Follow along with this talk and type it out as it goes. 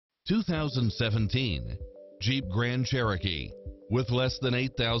2017 Jeep Grand Cherokee. With less than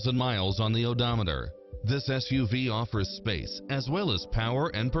 8,000 miles on the odometer, this SUV offers space as well as power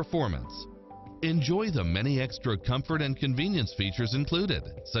and performance. Enjoy the many extra comfort and convenience features included,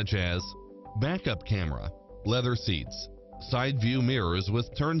 such as backup camera, leather seats, side view mirrors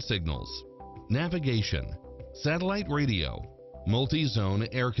with turn signals, navigation, satellite radio, multi-zone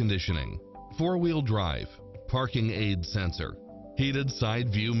air conditioning, four-wheel drive, parking aid sensor, heated side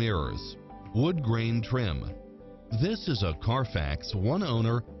view mirrors, wood grain trim. This is a Carfax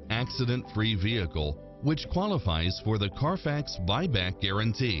one-owner, accident-free vehicle which qualifies for the Carfax buyback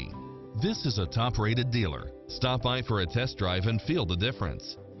guarantee. This is a top-rated dealer. Stop by for a test drive and feel the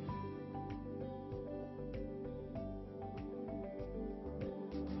difference.